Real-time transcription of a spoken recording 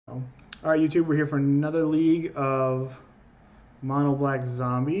All right, YouTube, we're here for another league of mono black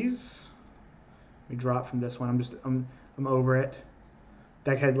zombies. Let me drop from this one. I'm over it.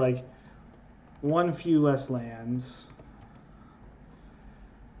 Deck had like one few less lands.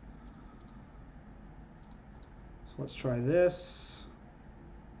 So let's try this.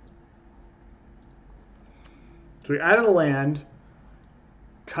 So we added a land,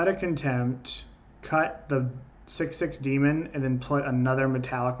 cut a Contempt, cut the 6/6 demon, and then put another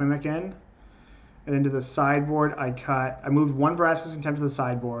metallic mimic in. And then to the sideboard, I moved one Vraska's Contempt to the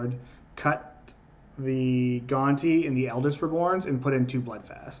sideboard, cut the Gaunty and the Eldest Reborns, and put in 2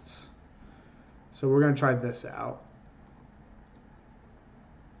 Bloodfasts. So we're going to try this out.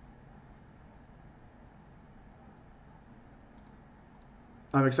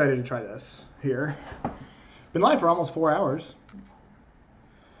 I'm excited to try this here. Been live for almost 4 hours.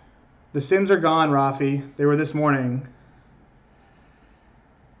 The Sims are gone, Rafi. They were this morning.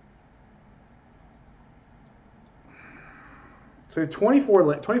 So we have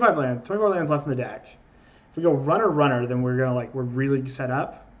 25 lands, 24 lands left in the deck. If we go runner, then we're really set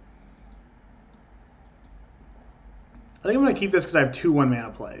up. I think I'm gonna keep this because I have 2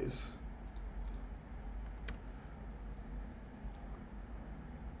 1-mana plays.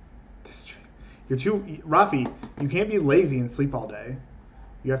 Rafi, you can't be lazy and sleep all day.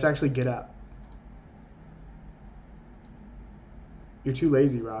 You have to actually get up. You're too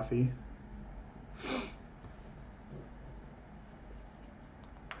lazy, Rafi.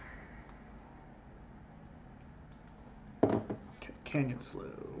 Okay, Canyon Slough.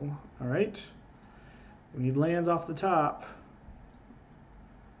 All right. We need lands off the top.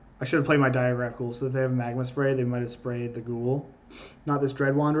 I should have played my Diregraf Ghoul, so if they have Magma Spray, they might have sprayed the Ghoul. Not this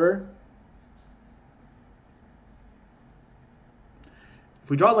Dread Wanderer. If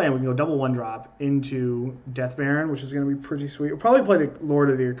we draw land, we can go double 1-drop into Death Baron, which is going to be pretty sweet. We'll probably play the Lord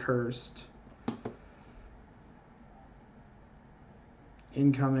of the Accursed.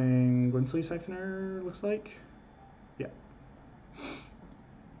 Incoming Glintsley Siphoner, looks like. Yeah.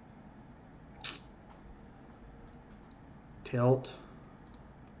 Tilt.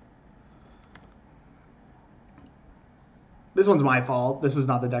 This one's my fault. This is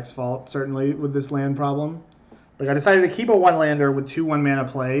not the deck's fault, certainly, with this land problem. Like, I decided to keep a 1-lander with 2 1-mana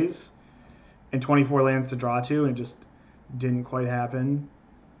plays and 24 lands to draw to, and it just didn't quite happen.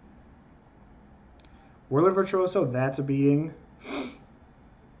 Whirler Virtuoso, that's a beating.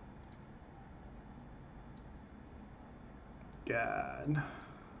 God.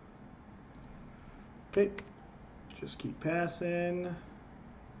 Okay. Just keep passing. At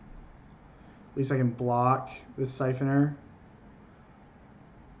least I can block this Siphoner.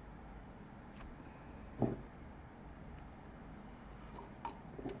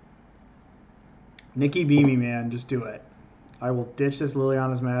 Nikki Beamy, man, just do it. I will ditch this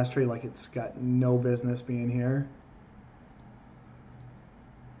Liliana's Mastery like it's got no business being here.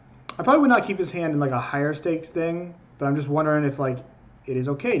 I probably would not keep this hand in like a higher stakes thing, but I'm just wondering if like it is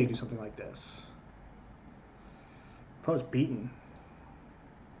okay to do something like this. Opponent's beaten.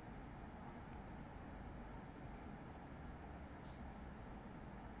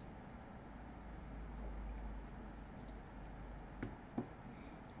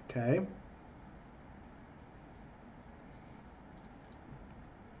 Okay.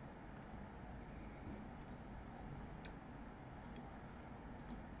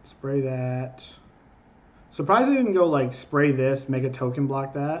 Spray that. Surprised they didn't go like spray this, make a token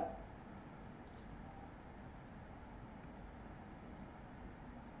block that.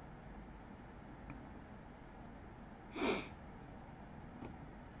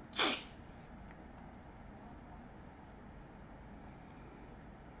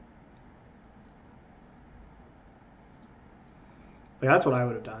 Like, that's what I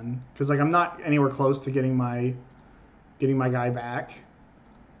would have done, because like I'm not anywhere close to getting my guy back.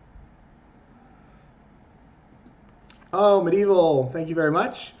 Oh, Medieval, thank you very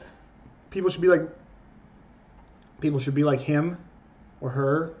much. People should be like him or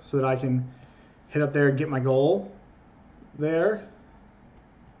her so that I can hit up there and get my goal there.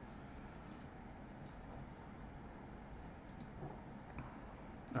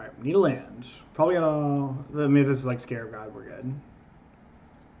 All right, we need a land. Probably gonna, I mean, if this is like Scare of God, we're good.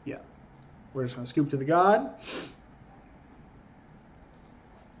 Yeah, we're just gonna scoop to the God.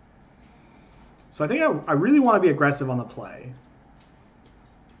 So I think I really want to be aggressive on the play.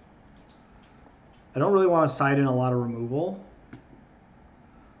 I don't really want to side in a lot of removal.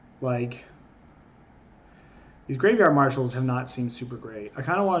 Like, these Graveyard Marshals have not seemed super great. I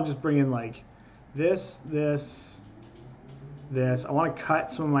kind of want to just bring in like this. I want to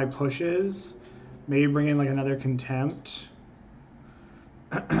cut some of my pushes. Maybe bring in like another Contempt.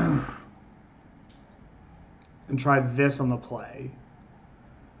 and try this on the play.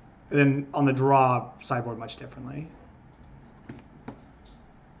 And then on the draw, sideboard much differently.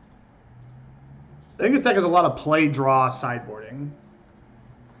 I think this deck has a lot of play-draw sideboarding.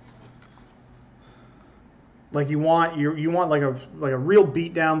 Like you want like a real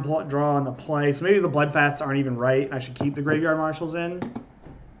beatdown draw on the play. So maybe the Bloodfasts aren't even right. I should keep the Graveyard Marshals in.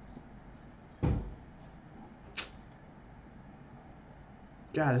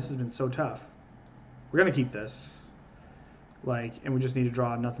 God, this has been so tough. We're gonna keep this. Like, and we just need to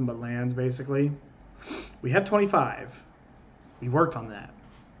draw nothing but lands, basically. We have 25. We worked on that.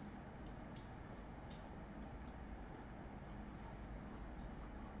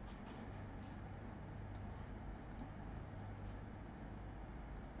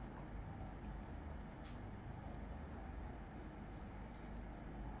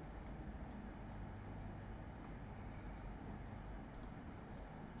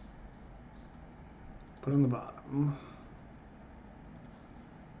 Put on the bottom.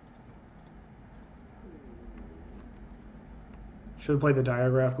 Should have played the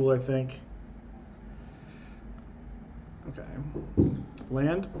Diregraf Ghoul, I think. Okay.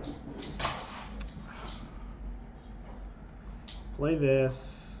 Land. Play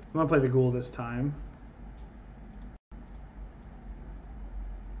this. I'm going to play the Ghoul this time.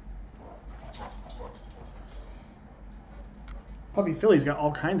 Puppy Philly's got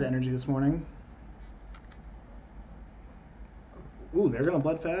all kinds of energy this morning. Ooh, they're going to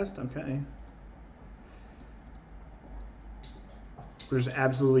Bloodfast? Okay. We're just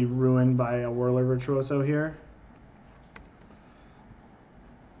absolutely ruined by a Whirler Virtuoso here.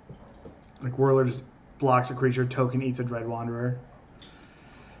 Like, Whirler just blocks a creature, token eats a Dread Wanderer.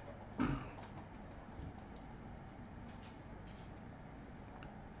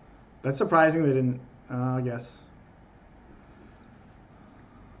 That's surprising they didn't, I guess.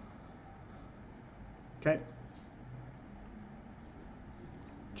 Okay.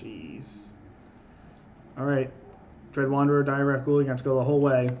 Jeez. All right. Dread Wanderer, Diregraf Ghoul, you have to go the whole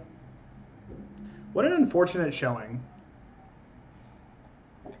way. What an unfortunate showing.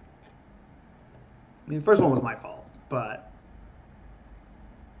 I mean, the first one was my fault, but...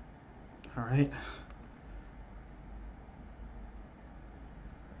 All right.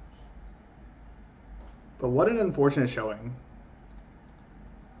 But what an unfortunate showing.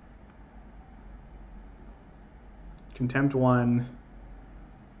 Contempt 1.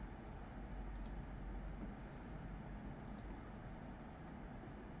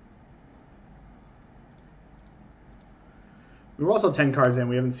 We're also 10 cards in.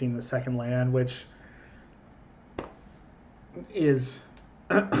 We haven't seen the second land, which is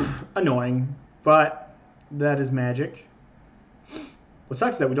annoying, but that is Magic. What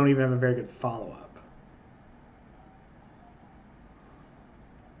sucks is that we don't even have a very good follow-up.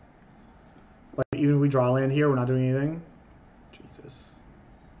 Like, even if we draw land here, we're not doing anything. Jesus.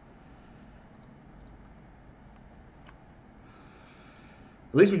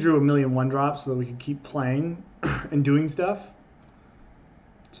 At least we drew a million one-drops so that we could keep playing and doing stuff.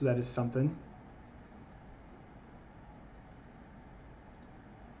 So that is something.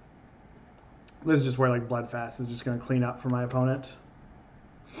 This is just where like Bloodfast is just going to clean up for my opponent.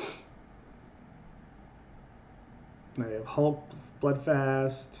 They have Hulk,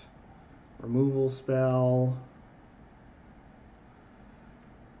 Bloodfast, removal spell.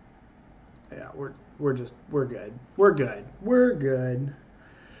 Yeah, we're good. We're good. We're good.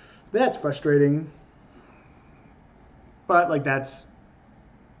 That's frustrating. But like that's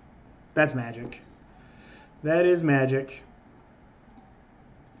Magic. That is Magic.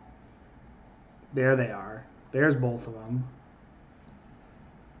 There they are. There's both of them.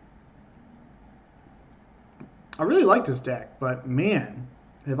 I really like this deck, but man,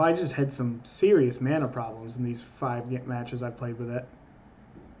 have I just had some serious mana problems in these 5 matches I've played with it.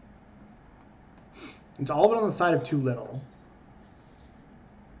 It's all been on the side of too little.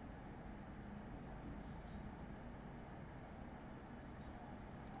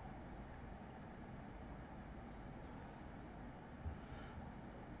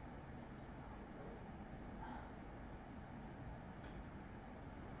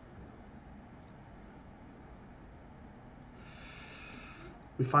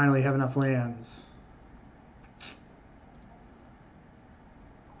 We finally have enough lands.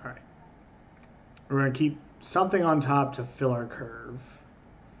 All right. We're going to keep something on top to fill our curve.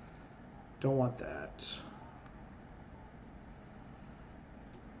 Don't want that.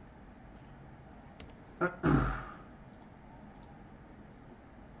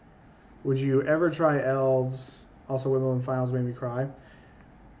 Would you ever try Elves? Also, Wimbledon Finals made me cry.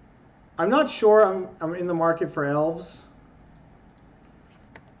 I'm not sure I'm in the market for Elves.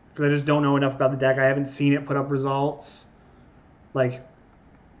 because I just don't know enough about the deck. I haven't seen it put up results. Like,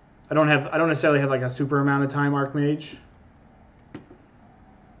 I don't necessarily have like a super amount of time Archmage.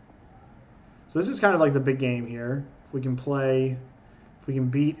 So this is kind of like the big game here. If we can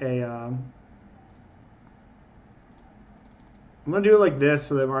beat a, I'm gonna do it like this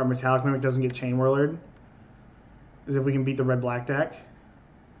so that our Metallic Mimic doesn't get Chain Whirlered. Is if we can beat the red-black deck.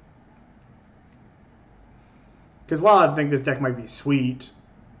 Because while I think this deck might be sweet,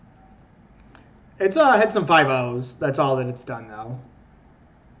 it's had some 5-0s. That's all that it's done though.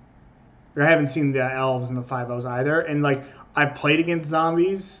 I haven't seen the elves and the 5-0s either. And like I've played against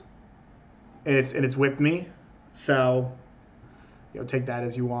zombies, and it's whipped me. So, take that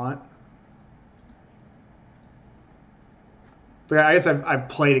as you want. So I guess I've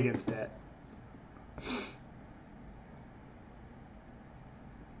played against it.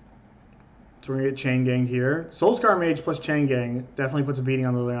 So we're going to get Chain Ganged here. Soulscar Mage plus Chain Gang definitely puts a beating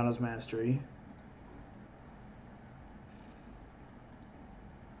on Liliana's Mastery.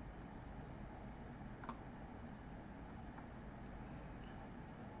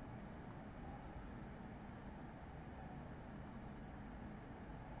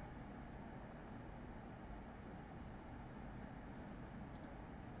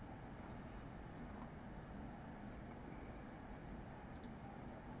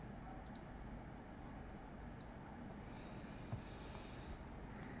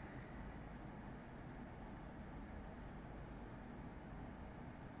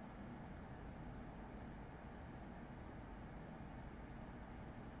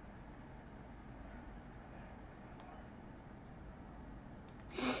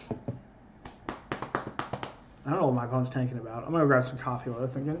 I don't know what my opponent's tanking about. I'm going to grab some coffee while they're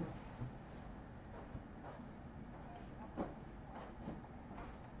thinking.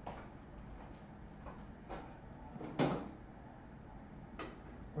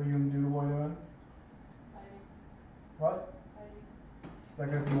 What are you going to do, boy, doing? What?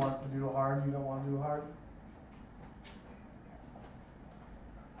 That guy who wants to doodle hard, you don't want to doodle hard?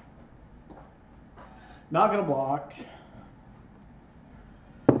 Not going to block.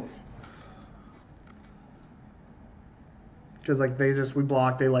 Because like we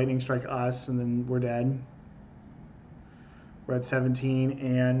block, they lightning strike us, and then we're dead. We're at 17,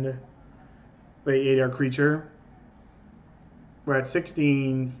 and they ate our creature. We're at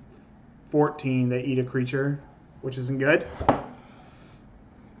 16, 14, they eat a creature, which isn't good.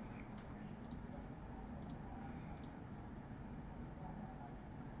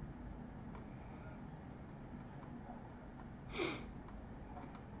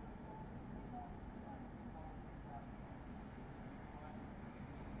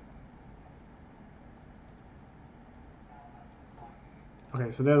 Okay,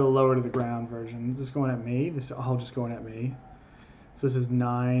 so they're the lower to the ground version. Is this going at me? This is all just going at me. So this is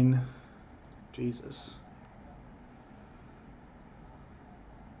 9. Jesus.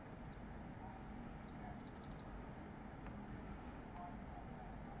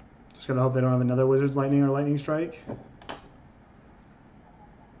 Just gotta hope they don't have another Wizard's Lightning or Lightning Strike.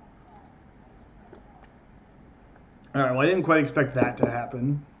 Alright, well I didn't quite expect that to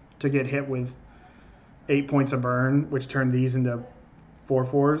happen. To get hit with 8 points of burn, which turned these into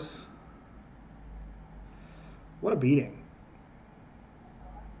 4/4s. What a beating.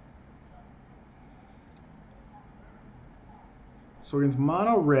 So against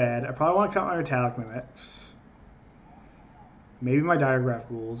mono red, I probably want to cut my Metallic Mimics. Maybe my Diregraf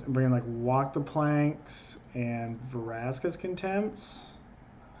Ghouls, and bring in like Walk the Planks and Vraska's Contempts.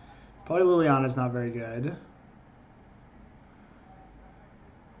 Probably Liliana's not very good.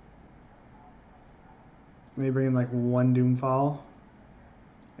 Maybe bring in like 1 Doomfall.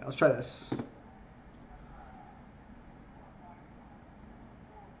 Yeah, let's try this.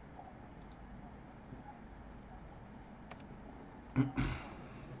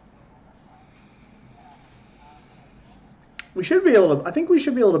 We should be able to, I think we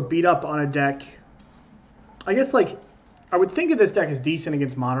should be able to beat up on a deck. I guess like, I would think of this deck as decent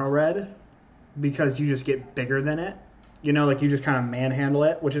against mono red because you just get bigger than it. You know, like you just kind of manhandle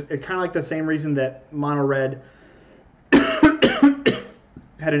it, which is kind of like the same reason that mono red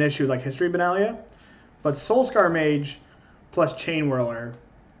had an issue like History Benalia. But Soulscar Mage plus Chain Whirler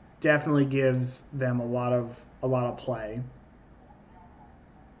definitely gives them a lot of play.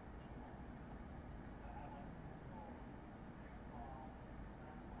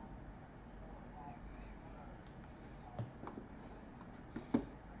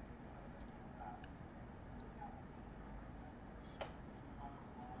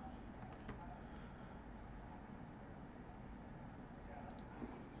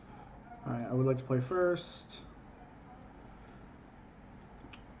 All right, I would like to play first.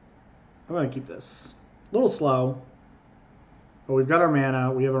 I'm going to keep this. A little slow. But we've got our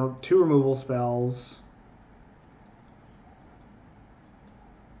mana. We have 2 removal spells.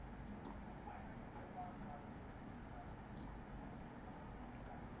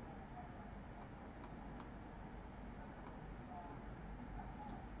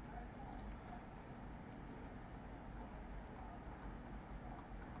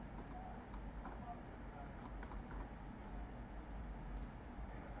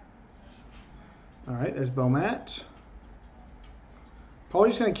 Alright, there's Bomat. Probably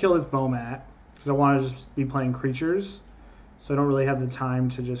just going to kill this Bomat because I want to just be playing creatures. So I don't really have the time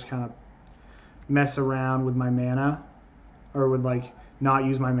to just kind of mess around with my mana. Or with, like, not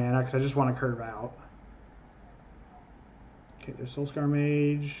use my mana because I just want to curve out. Okay, there's Soulscar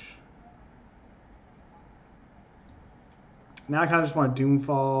Mage. Now I kind of just want to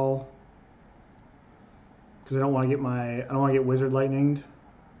Doomfall. Because I don't want to get Wizard Lightninged.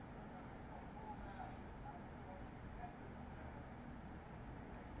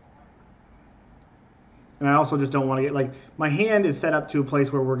 And I also just don't want to get, like, my hand is set up to a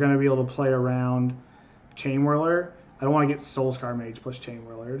place where we're going to be able to play around Chain Whirler. I don't want to get Soulscar Mage plus Chain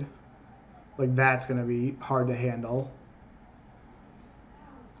Whirlered. Like, that's going to be hard to handle.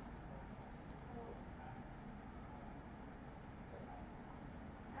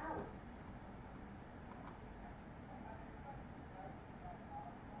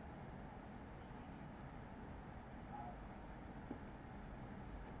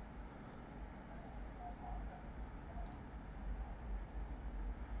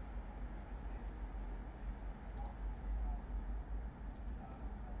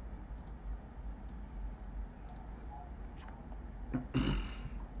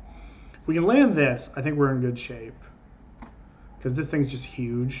 If we can land this, I think we're in good shape. Because this thing's just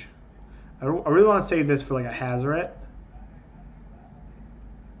huge. I really want to save this for like a Hazoret.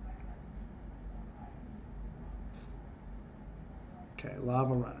 Okay,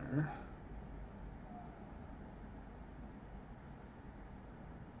 Lava Runner.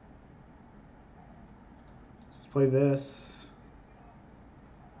 Let's play this.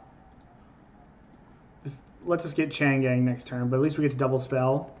 Let's just get Changang next turn, but at least we get to double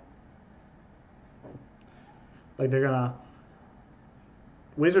spell. Like they're gonna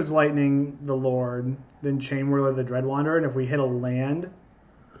Wizard's Lightning the Lord, then Chain Whirler the Dreadwanderer, and if we hit a land,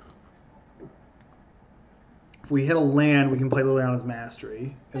 we can play Liliana's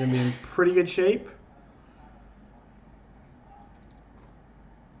Mastery, and then be in pretty good shape.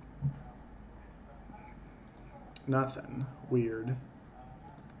 Nothing. Weird.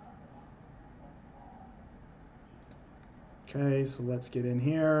 Okay, so let's get in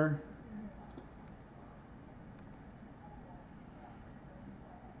here.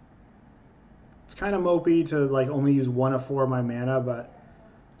 It's kind of mopey to like only use 1 of 4 of my mana, but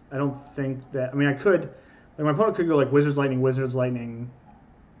I don't think that. I mean, I could. Like my opponent could go like Wizard's Lightning,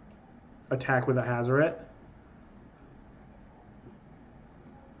 attack with a Hazoret.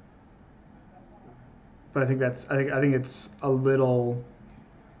 But I think that's. I think it's a little.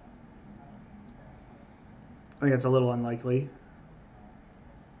 I think it's a little unlikely.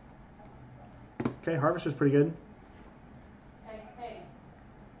 Okay, Harvester's pretty good.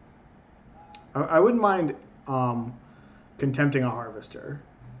 I wouldn't mind contempting a Harvester.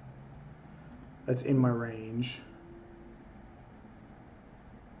 That's in my range.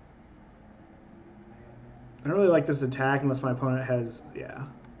 I don't really like this attack unless my opponent has, yeah.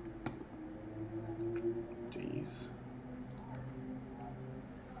 Jeez.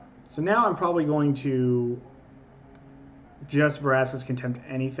 So now I'm probably going to just Vraska's Contempt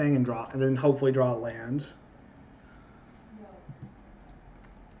anything and draw, and then hopefully draw a land.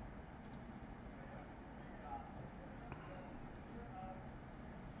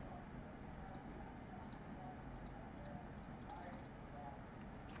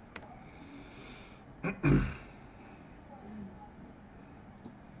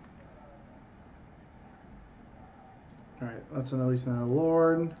 All right, that's at least another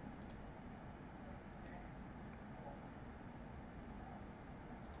Lord.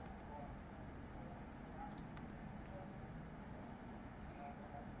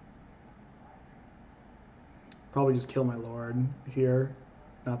 Probably just kill my Lord here,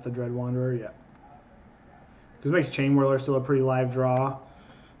 not the Dreadwanderer, yeah. Because it makes Chain Whirler still a pretty live draw.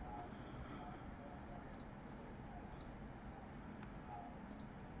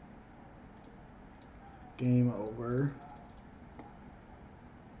 Game over.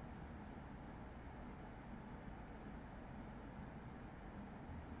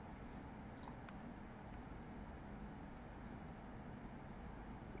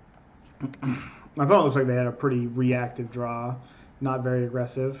 My opponent looks like they had a pretty reactive draw, not very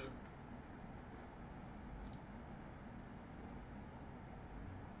aggressive.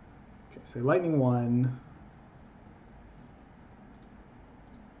 Say lightning 1.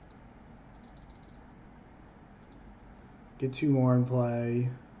 Get 2 more in play.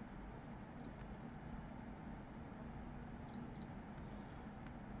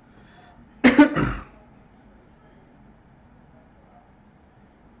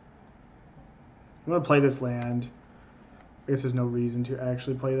 I'm gonna play this land. I guess there's no reason to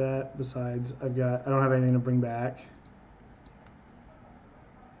actually play that. Besides, I don't have anything to bring back.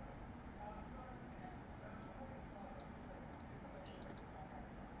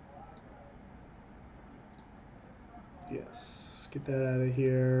 Yes, get that out of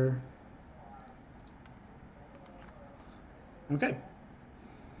here. Okay.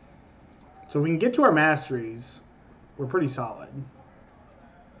 So if we can get to our masteries, we're pretty solid.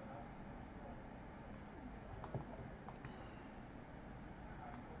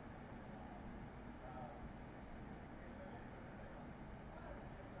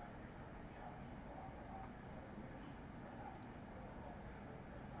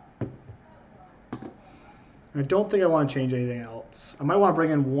 I don't think I want to change anything else. I might want to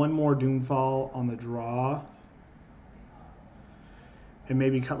bring in 1 more Doomfall on the draw. And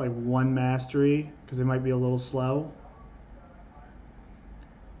maybe cut like 1 mastery, because it might be a little slow.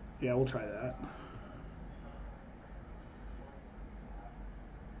 Yeah, we'll try that.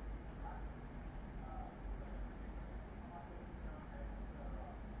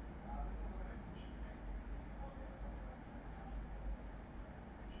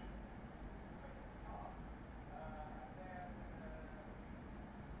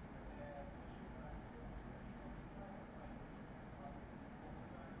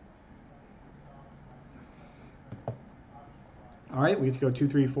 All right, we get to go 2,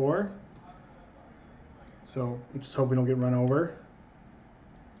 3, 4. So we just hope we don't get run over.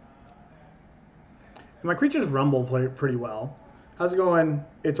 And my creatures rumble pretty well. How's it going?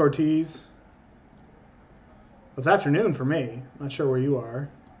 It's Ortiz. Well, it's afternoon for me. Not sure where you are.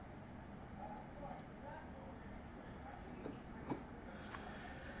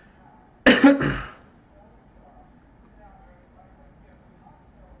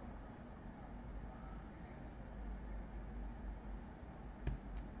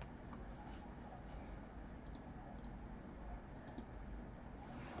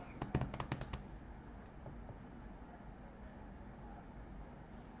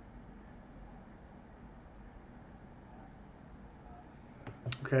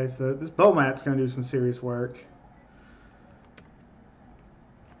 Okay, so this bow mat's going to do some serious work.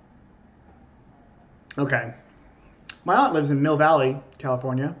 Okay. My aunt lives in Mill Valley,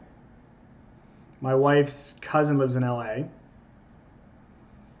 California. My wife's cousin lives in LA.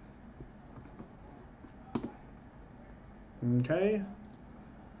 Okay.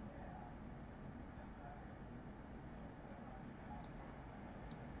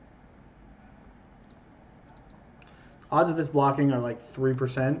 Odds of this blocking are like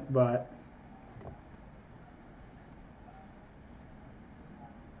 3%, but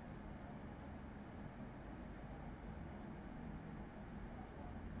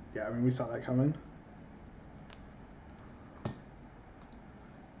yeah, I mean, we saw that coming.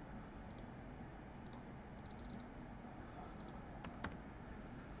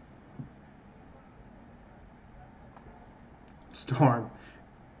 Storm.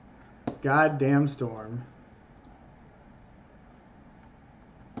 Goddamn storm.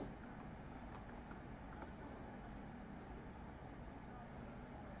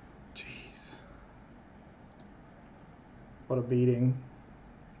 Jeez. What a beating.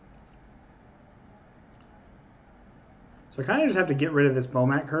 So I kind of just have to get rid of this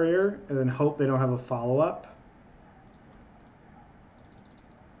Bomat Courier and then hope they don't have a follow-up.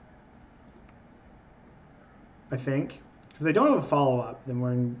 I think. Because if they don't have a follow-up, then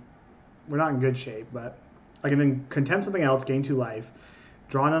we're not in good shape. But I can then contempt something else, gain 2 life,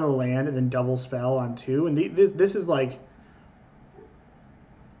 draw on a land, and then double spell on 2. And this is like...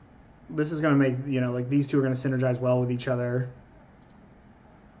 This is going to make, you know, like these two are going to synergize well with each other.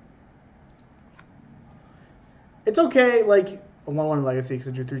 It's okay, like, a 1/1 Legacy, because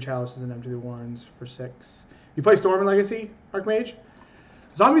I drew 3 chalices and empty the warrens for 6. You play Storm in Legacy, Archmage?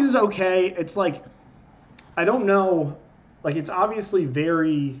 Zombies is okay. It's like, I don't know, like, it's obviously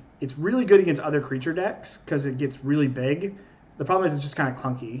it's really good against other creature decks, because it gets really big. The problem is it's just kind of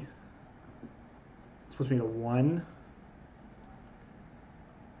clunky. It's supposed to be a 1.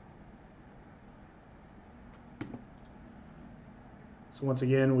 So once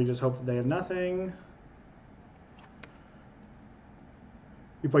again, we just hope that they have nothing.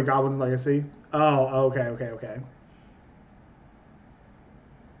 You play Goblins Legacy? Oh, okay.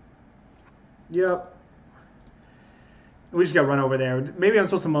 Yep. We just got run over there. Maybe I'm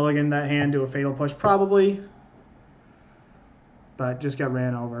supposed to mulligan that hand, do a fatal push, probably. But just got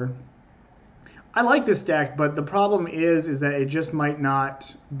ran over. I like this deck, but the problem is that it just might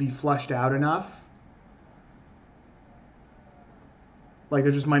not be flushed out enough. Like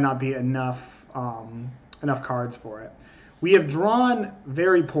there just might not be enough enough cards for it. We have drawn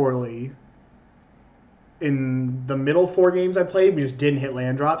very poorly in the middle 4 games I played. We just didn't hit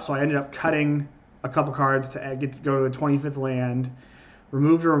land drops, so I ended up cutting a couple cards to go to a 25th land,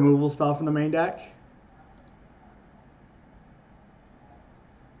 removed a removal spell from the main deck.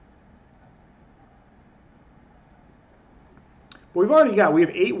 But we have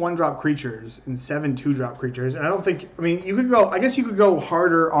 8 1-drop creatures and 7 2-drop creatures, and I don't think, I mean, I guess you could go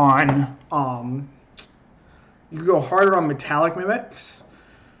harder on, Metallic Mimics.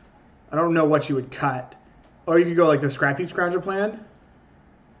 I don't know what you would cut. Or you could go like the Scrap Heap Scrounger plan.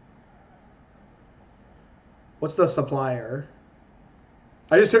 What's the supplier?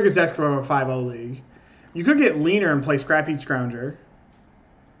 I just took his deck from a 5-0 league. You could get leaner and play Scrap Heap Scrounger.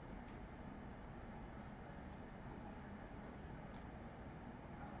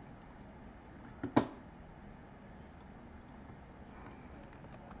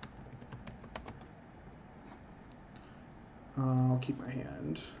 I'll keep my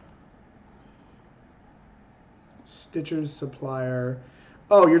hand. Stitcher's supplier.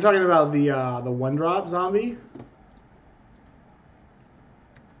 Oh, you're talking about the 1-drop zombie?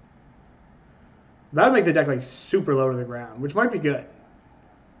 That would make the deck like super low to the ground, which might be good.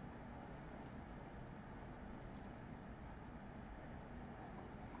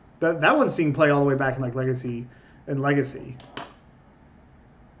 That one's seen play all the way back in like Legacy and Legacy.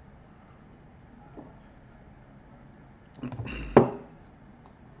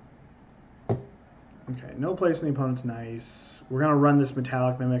 Okay, no place in the opponent's nice. We're gonna run this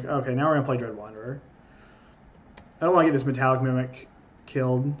Metallic Mimic. Okay, now we're gonna play Dread Wanderer. I don't want to get this Metallic Mimic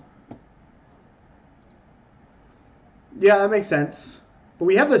killed. Yeah, that makes sense. But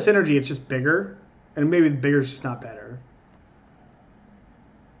we have the synergy, it's just bigger. And maybe bigger is just not better.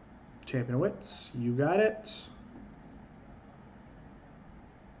 Champion of Wits, you got it.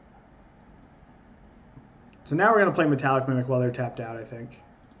 So now we're going to play Metallic Mimic while they're tapped out, I think.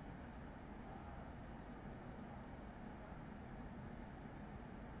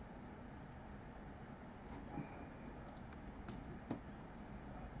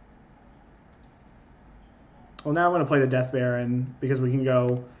 Well, now I'm going to play the Death Baron because we can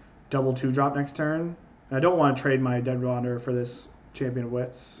go double 2-drop next turn. And I don't want to trade my Dead Wanderer for this Champion of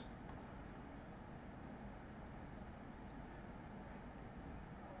Wits.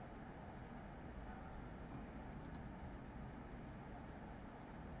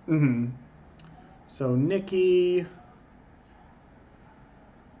 So Nikki.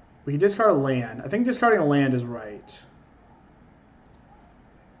 We can discard a land. I think discarding a land is right.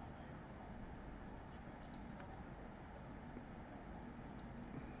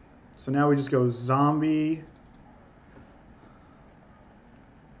 So now we just go zombie.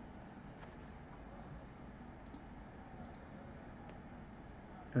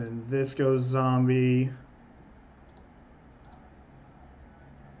 And this goes zombie.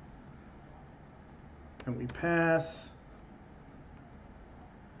 And we pass.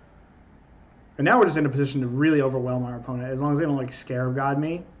 And now we're just in a position to really overwhelm our opponent, as long as they don't like Scarab God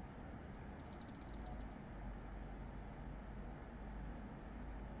me.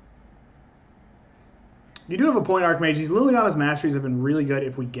 You do have a point, Archmage. These Liliana's Masteries have been really good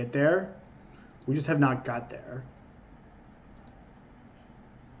if we get there. We just have not got there.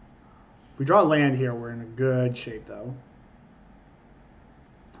 If we draw land here, we're in a good shape, though.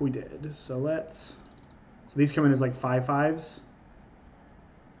 We did. So let's... So these come in as like 5/5s.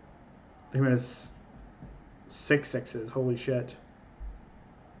 They come in as 6/6s. Holy shit.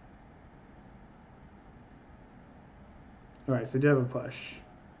 Alright, so they did have a push.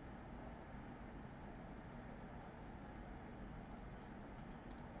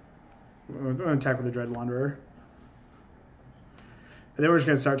 We're going to attack with the Dread Wanderer. And then we're just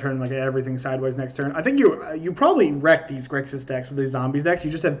going to start turning like everything sideways next turn. I think you probably wreck these Grixis decks with these Zombies decks.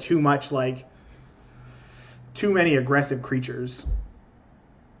 You just have too much like... Too many aggressive creatures.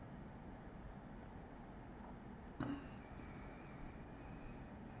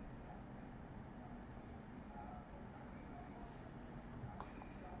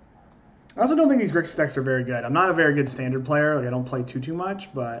 I also don't think these Grixis decks are very good. I'm not a very good standard player. Like I don't play too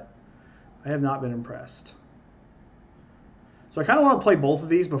much, but I have not been impressed. So I kind of want to play both of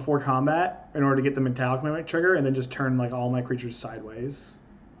these before combat in order to get the Metallic Mimic trigger and then just turn like all my creatures sideways.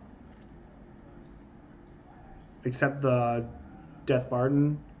 Except the Death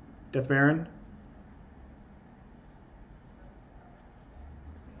Baron.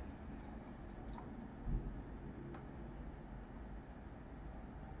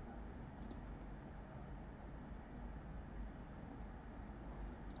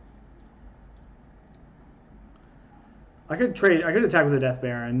 I could attack with the Death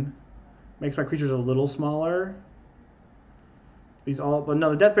Baron. Makes my creatures a little smaller. But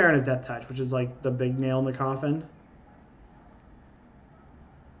no, the Death Baron is Death Touch, which is like the big nail in the coffin.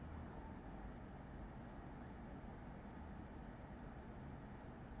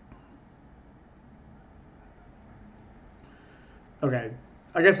 Okay,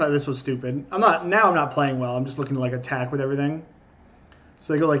 I guess this was stupid. I'm not playing well. I'm just looking to like attack with everything.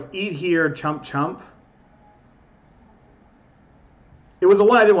 So they go like eat here, chump chump. It was the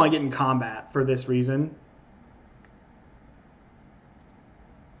one I didn't want to get in combat for this reason.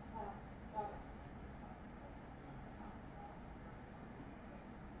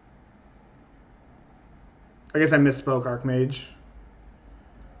 I guess I misspoke, Archmage.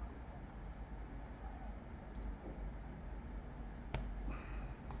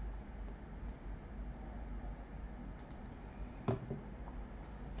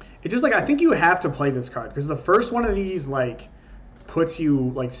 It just like I think you have to play this card because the first one of these like puts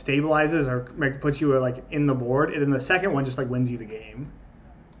you like stabilizes or puts you like in the board, and then the second one just like wins you the game.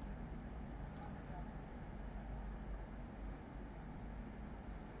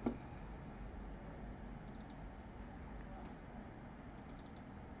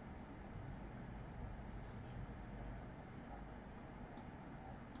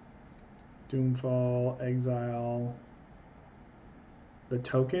 Doomfall, exile. The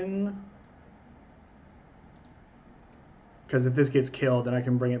token, because if this gets killed, then I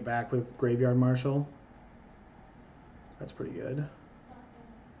can bring it back with Graveyard Marshal. That's pretty good.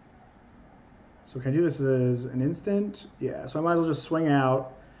 So can I do this as an instant? Yeah, so I might as well just swing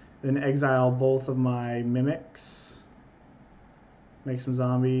out, then exile both of my mimics, make some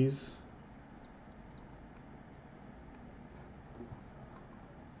zombies.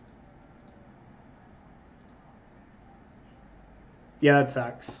 Yeah, that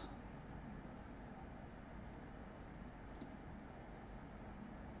sucks.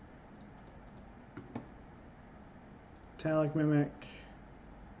 Metallic Mimic.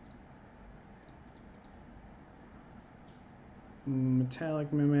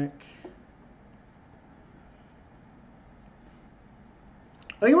 Metallic Mimic.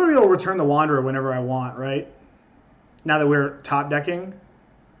 I think I'm going to be able to return the Wanderer whenever I want, right? Now that we're top decking.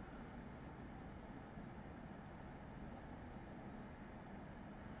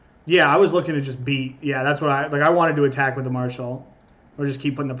 Yeah, I was looking to just beat. Yeah, that's what I wanted to attack with the Marshal, or just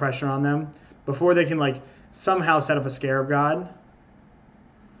keep putting the pressure on them before they can like somehow set up a Scarab God.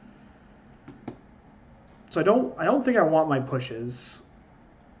 So I don't think I want my pushes.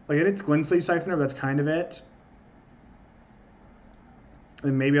 Like it's Glintsleeve Siphoner, but that's kind of it.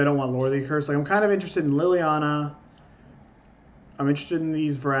 And maybe I don't want Lord of the Accursed. Like I'm kind of interested in Liliana. I'm interested in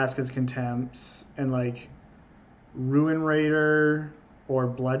these Vraska's Contempts and like Ruin Raider or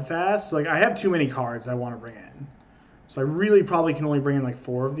Bloodfast. So, like I have too many cards I want to bring in. So I really probably can only bring in like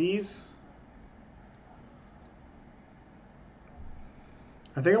 4 of these.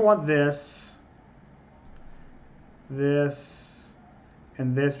 I think I want this, this,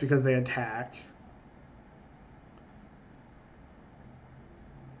 and this because they attack.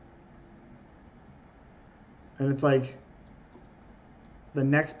 And it's like the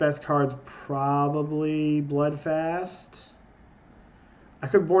next best card's probably Bloodfast. I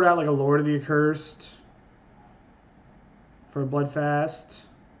could board out like a Lord of the Accursed for a Bloodfast.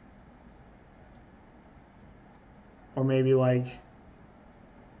 Or maybe like...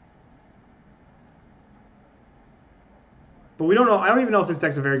 But we don't know. I don't even know if this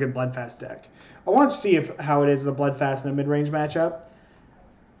deck's a very good Bloodfast deck. I want to see how it is the Bloodfast in a mid-range matchup.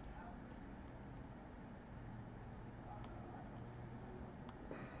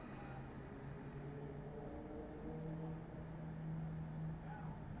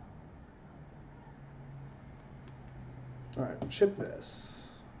 All right, ship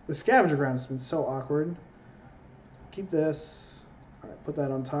this. The Scavenger Grounds has been so awkward. Keep this. All right, put that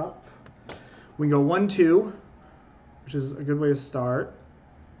on top. We can go 1-2, which is a good way to start.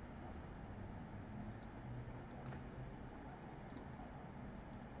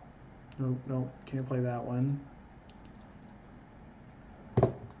 Nope, nope, can't play that one.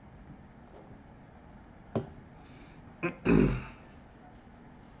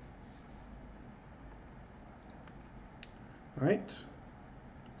 All right,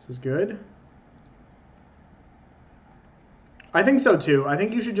 this is good. I think so too. I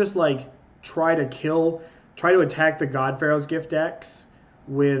think you should just like try to attack the God Pharaoh's gift decks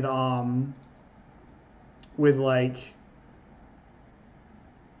with like,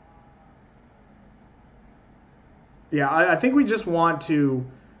 yeah, I think we just want to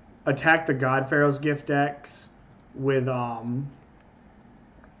attack the God Pharaoh's gift decks with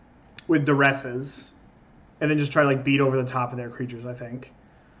Duresses. and then just try to like beat over the top of their creatures, I think.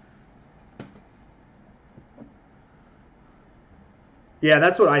 Yeah,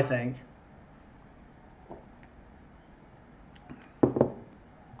 that's what I think.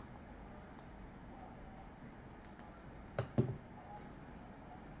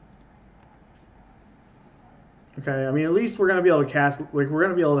 Okay, I mean, at least we're going to be able to cast, like, we're going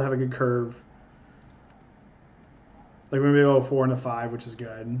to be able to have a good curve. Like, we're going to be able to go 4 and a 5, which is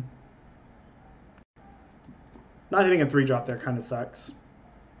good. Not hitting a 3-drop there kind of sucks.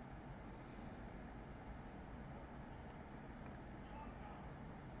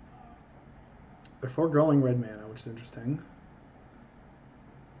 They're foregoing red mana, which is interesting.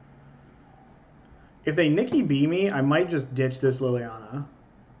 If they Nikki B me, I might just ditch this Liliana.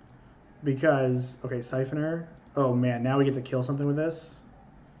 Because, okay, Siphoner. Oh man, now we get to kill something with this.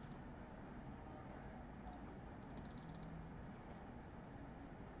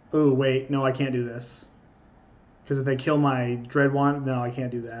 Oh wait, no, I can't do this. Because if they kill my Dreadwand, no, I can't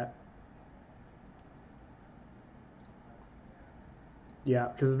do that. Yeah,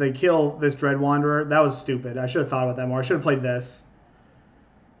 because if they kill this Dread Wanderer, that was stupid. I should have thought about that more. I should have played this.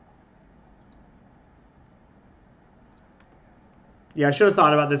 Yeah, I should have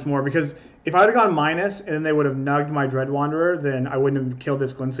thought about this more, because if I would have gone minus and then they would have nugged my Dread Wanderer, then I wouldn't have killed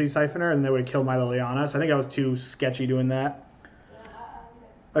this Glintsleeve Siphoner and they would have killed my Liliana. So I think I was too sketchy doing that.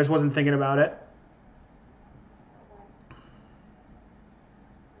 I just wasn't thinking about it.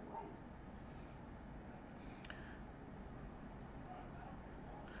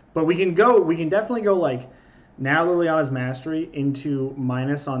 But we can definitely go like now Liliana's Mastery into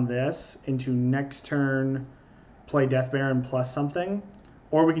minus on this, into next turn play Death Baron plus something.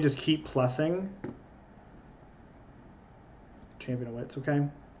 Or we can just keep plussing. Champion of Wits, okay.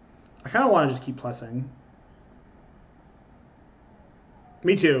 I kind of want to just keep plussing.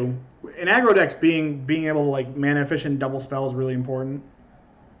 Me too. In aggro decks, being able to like mana efficient double spell is really important.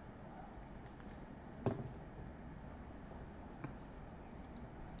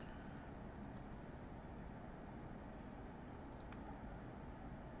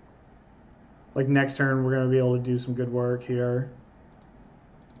 Like next turn, we're going to be able to do some good work here.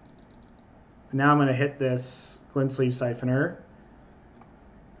 And now I'm going to hit this Glintsleeve Siphoner.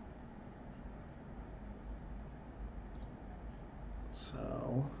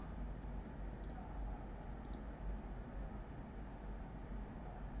 So.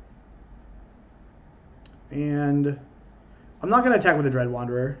 And I'm not going to attack with the Dread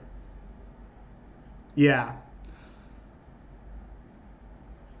Wanderer. Yeah.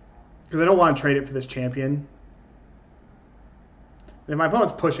 Because I don't want to trade it for this champion. And if my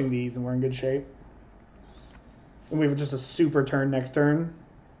opponent's pushing these, then we're in good shape. And we have just a super turn next turn.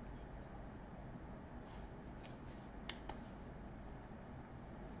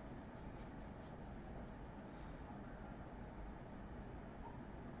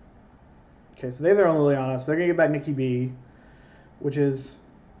 Okay, so they have their own Liliana, so they're going to get back Nikki B, which is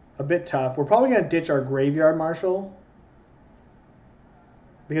a bit tough. We're probably going to ditch our Graveyard Marshal.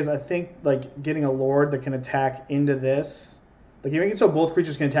 Because I think like getting a Lord that can attack into this, like you make it so both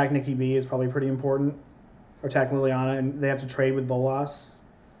creatures can attack Nikki B is probably pretty important. Or attack Liliana, and they have to trade with Bolas.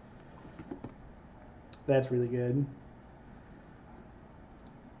 That's really good.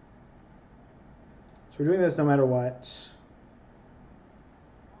 So we're doing this no matter what. So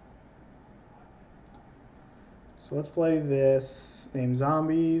let's play this. Name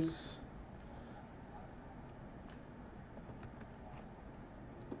zombies.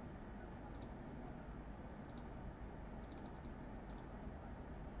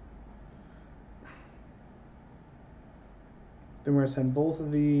 Then we're going to send both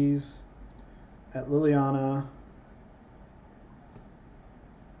of these at Liliana.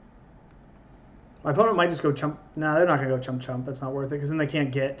 My opponent might just go chump. No, they're not going to go chump. That's not worth it, because then they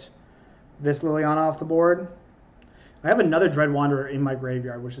can't get this Liliana off the board. I have another Dread Wanderer in my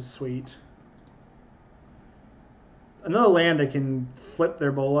graveyard, which is sweet. Another land that can flip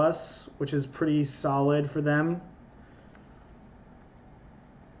their Bolas, which is pretty solid for them.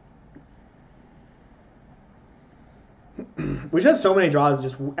 We just have so many draws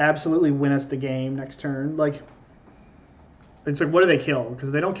just absolutely win us the game next turn. Like, it's like, what do they kill? Because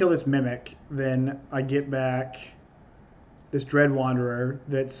if they don't kill this Mimic, then I get back this Dread Wanderer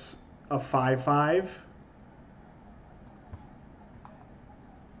that's a 5/5.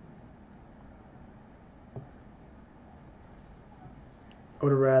 I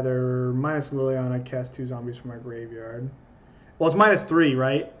would have rather minus Liliana cast 2 zombies from my graveyard. Well, it's -3,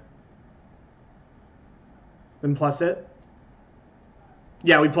 right? Then plus it.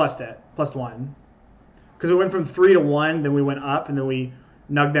 Yeah, we plussed it. +1. Because it went from 3 to 1, then we went up, and then we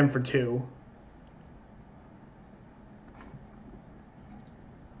nugged them for 2.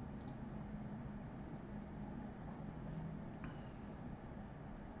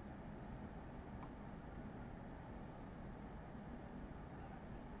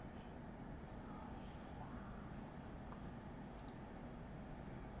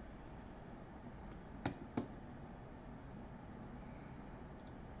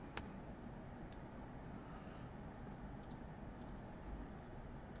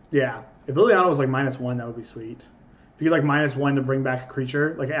 Yeah. If Liliana was like -1, that would be sweet. If you get like -1 to bring back a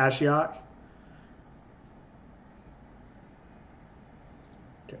creature, like Ashiok.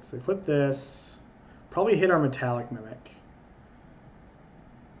 Okay, so they flip this. Probably hit our Metallic Mimic.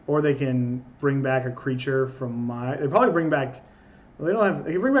 Or they can bring back a creature from my... They probably bring back... Well, they don't have...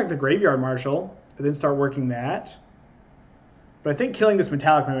 They can bring back the Graveyard Marshal and then start working that. But I think killing this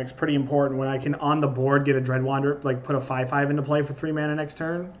Metallic Mimic is pretty important when I can, on the board, get a Dreadwander, like put a 5/5 into play for 3 mana next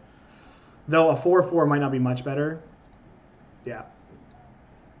turn. Though a 4/4 might not be much better. Yeah.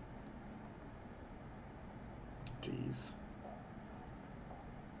 Jeez.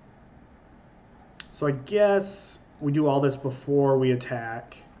 So I guess we do all this before we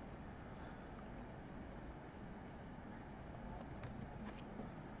attack.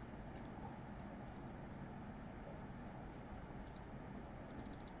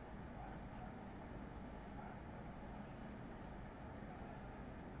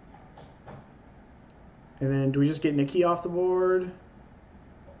 And then do we just get Nikki off the board?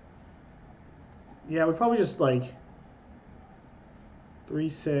 Yeah, we probably just like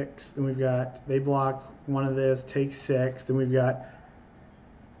 3/6. Then we've got, they block one of this, take 6. Then we've got,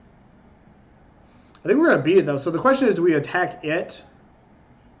 I think we're going to beat it though. So the question is, do we attack it?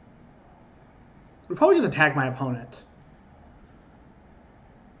 We probably just attack my opponent.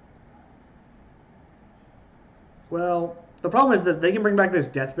 Well, the problem is that they can bring back this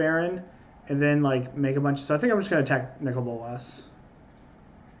Death Baron and then like make a bunch. So I think I'm just going to attack Nicol Bolas.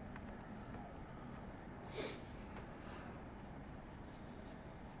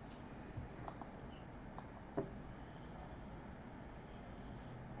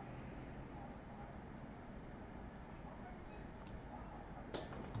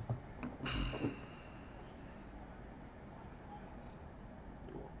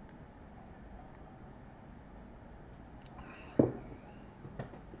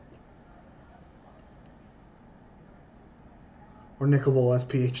 Or Nicol Bolas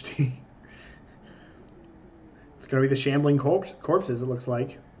PhD. It's going to be the Shambling Corpses, it looks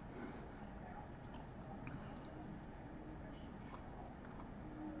like.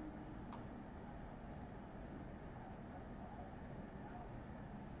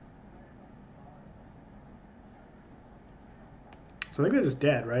 So I think they're just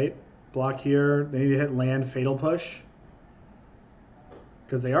dead, right? Block here. They need to hit land Fatal Push.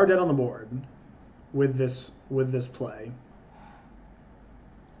 Because they are dead on the board with this play.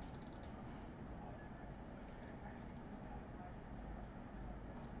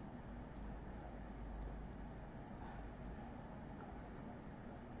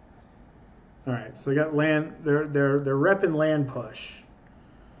 All right, so they got land. They're repping land push.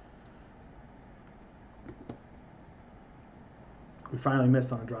 We finally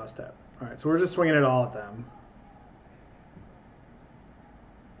missed on a draw step. All right, so we're just swinging it all at them.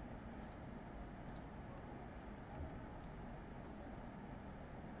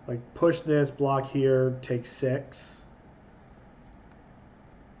 Like push this, block here, take 6.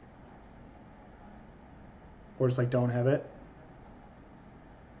 Or just like don't have it.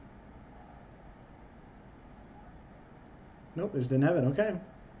 Nope, they just didn't have it. Okay.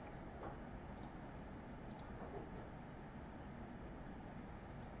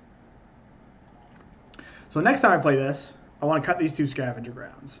 So next time I play this, I want to cut these 2 Scavenger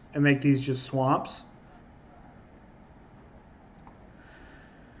Grounds and make these just swamps.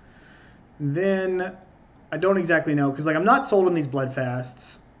 Then I don't exactly know because like I'm not sold on these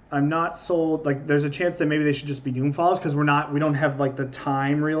Bloodfasts. I'm not sold, like there's a chance that maybe they should just be Doomfalls because we don't have like the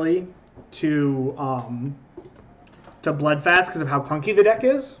time really to Bloodfast because of how clunky the deck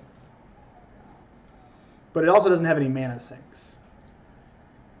is. But it also doesn't have any mana sinks.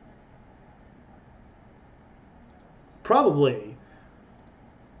 Probably.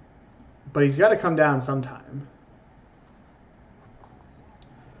 But he's got to come down sometime.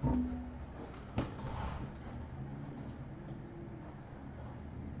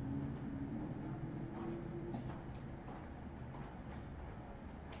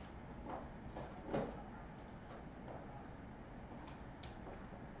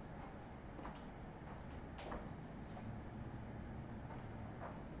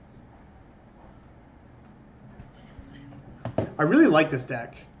 I really like this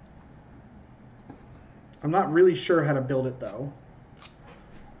deck. I'm not really sure how to build it though.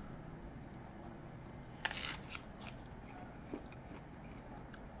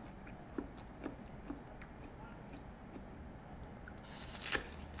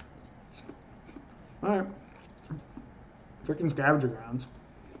 All right. Freaking Scavenger Grounds.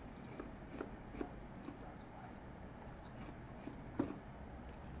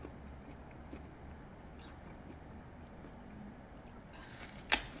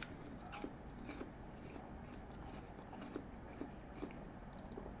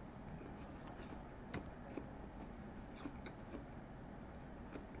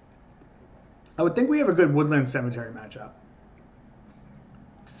 I would think we have a good Woodland Cemetery matchup.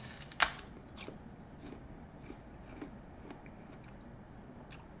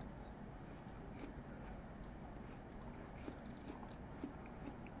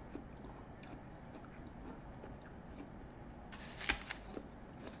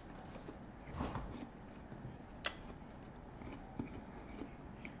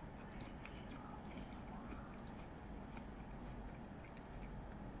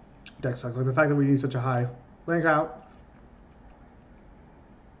 Deck sucks. Like the fact that we need such a high link out.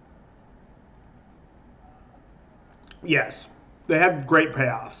 Yes, they have great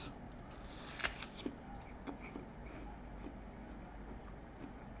payoffs.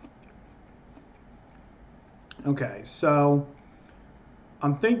 Okay, so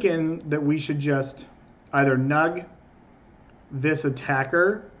I'm thinking that we should just either nug this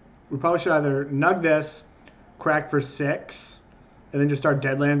attacker. We probably should either nug this, crack for 6, and then just start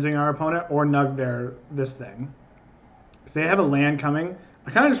deadlandsing our opponent, or nug this thing. Because they have a land coming.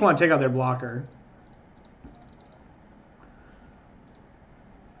 I kind of just want to take out their blocker.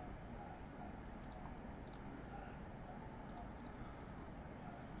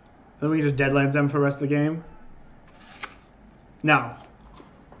 Then we can just deadlands them for the rest of the game. No.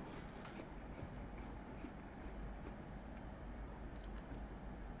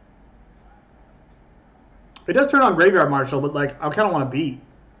 It does turn on Graveyard Marshal, but like I kind of want to beat.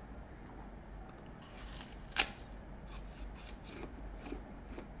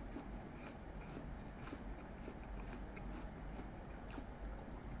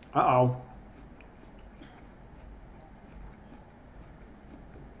 Uh-oh.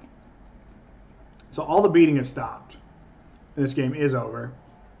 So all the beating is stopped. And this game is over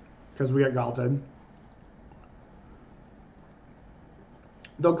because we got Galted.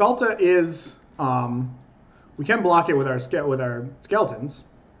 Though Galta is, we can block it with our skeletons.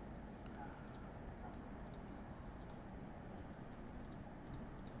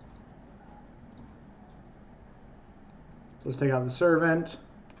 Let's take out the servant.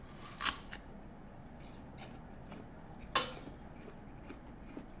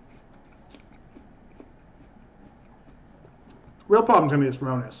 Real problem's gonna be this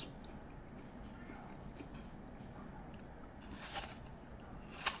Ronus.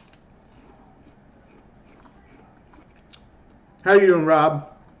 How you doing,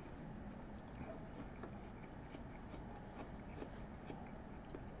 Rob?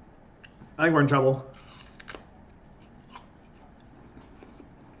 I think we're in trouble.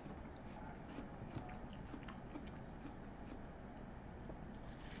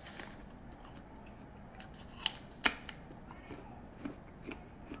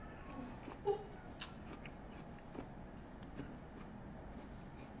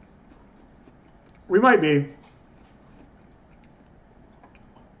 We might be.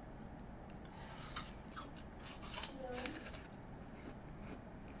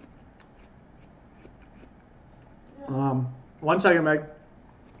 One second, Meg.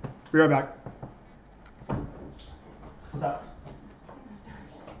 Be right back. What's up?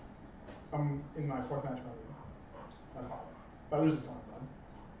 I'm in my 4th match mode. If I lose this one,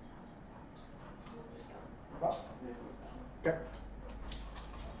 I'm done. Okay.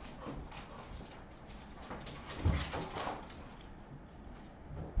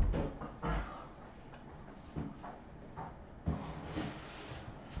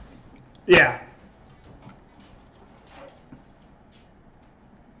 Yeah.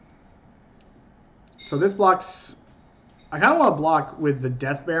 So this blocks, I kind of want to block with the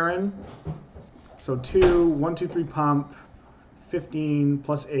Death Baron. So 2, 1, 2, 3 pump, 15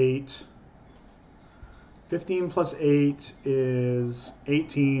 plus 8. 15 plus 8 is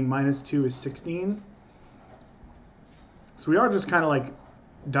 18, minus 2 is 16. So we are just kind of like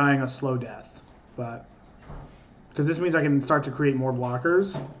dying a slow death, but because this means I can start to create more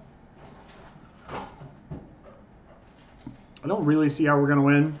blockers. I don't really see how we're going to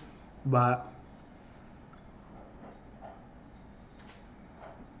win, but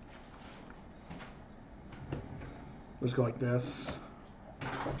let's go like this.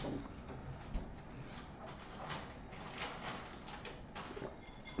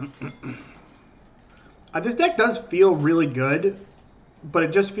 This deck does feel really good, but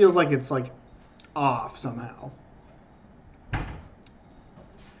it just feels like it's like off somehow.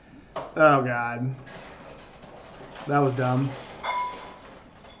 Oh god. That was dumb.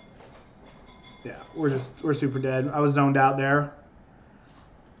 Yeah, we're super dead. I was zoned out there.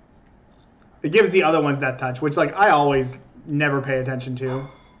 It gives the other ones that touch, which like I always never pay attention to.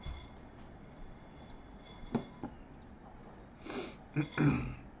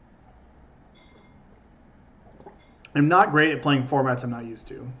 I'm not great at playing formats I'm not used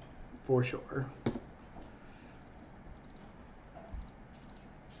to. for sure.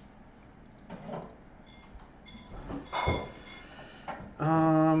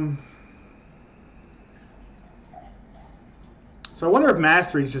 So I wonder if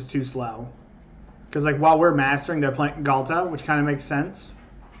Mastery is just too slow. Because like while we're mastering, they're playing Galta, which kind of makes sense.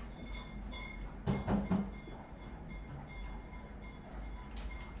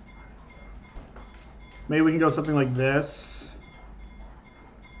 Maybe we can go something like this.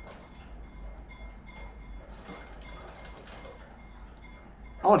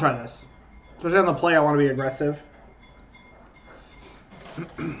 I want to try this. Especially on the play, I want to be aggressive.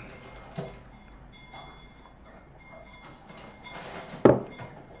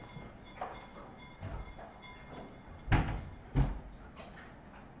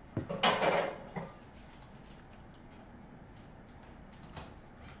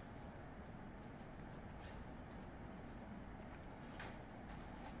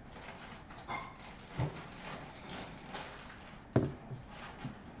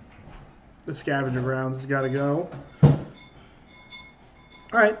 The Scavenger Grounds has got to go. All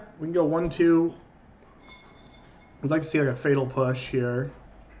right, we can go 1-2. I'd like to see like a fatal push here.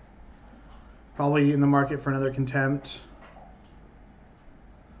 Probably in the market for another Contempt.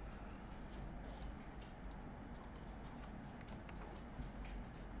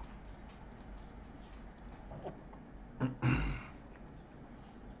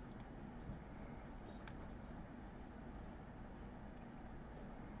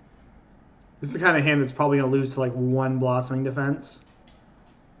 This is the kind of hand that's probably going to lose to like one Blossoming Defense.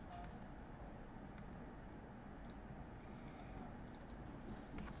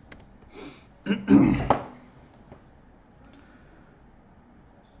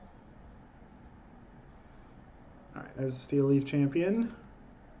 Alright, there's Steel Leaf Champion.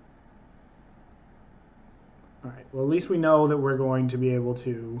 Alright, well at least we know that we're going to be able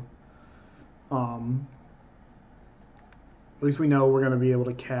to at least we know we're going to be able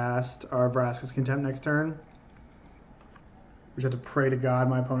to cast our Vraska's Contempt next turn. We just have to pray to God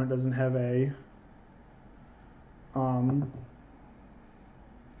my opponent doesn't have a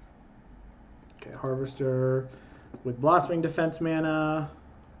okay, Harvester with Blossoming Defense mana.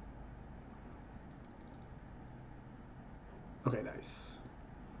 Okay, nice.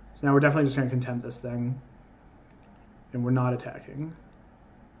 So now we're definitely just going to Contempt this thing. And we're not attacking.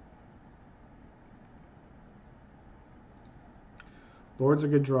 Lord's a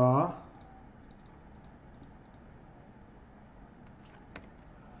good draw.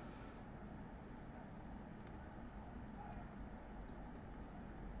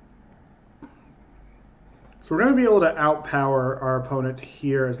 So we're going to be able to outpower our opponent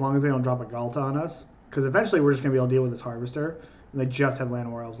here as long as they don't drop a Galta on us. Because eventually we're just going to be able to deal with this Harvester. And they just have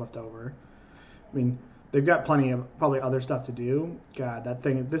Llanowar Elves left over. I mean, they've got plenty of probably other stuff to do. God,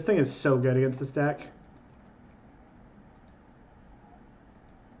 this thing is so good against this deck.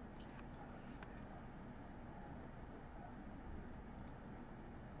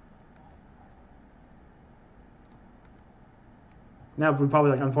 Now we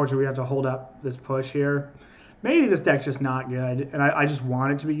probably, like, unfortunately, we have to hold up this push here. Maybe this deck's just not good, and I just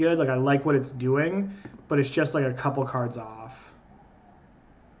want it to be good. Like, I like what it's doing, but it's just, like, a couple cards off.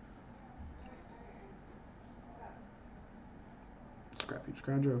 Scrap Heap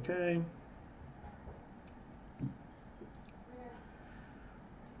Scrounger, okay.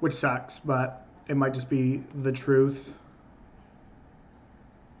 Which sucks, but it might just be the truth.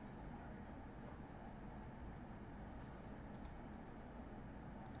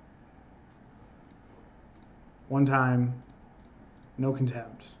 One time, no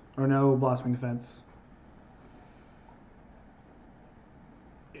Contempt, or no Blossoming Defense.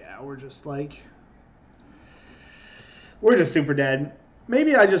 Yeah, we're just like, we're just super dead.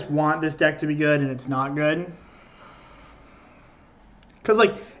 Maybe I just want this deck to be good and it's not good. Because,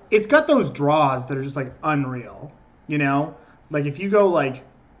 like, it's got those draws that are just, like, unreal, you know? Like, if you go, like,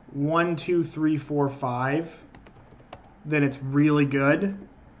 1, 2, 3, 4, 5, then it's really good.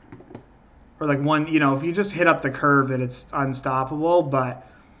 Or like one, you know, if you just hit up the curve, then it's unstoppable, but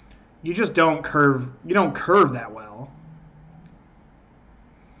you just don't curve, you don't curve that well.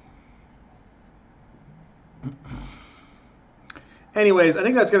 Anyways, I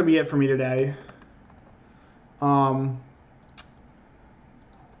think that's going to be it for me today. I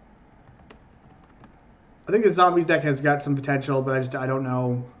think the Zombies deck has got some potential, but I don't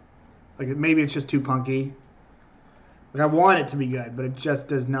know. Like, maybe it's just too clunky. Like, I want it to be good, but it just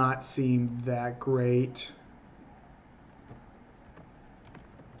does not seem that great.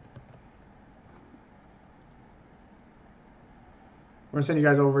 We're going to send you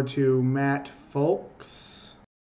guys over to Matt Folks.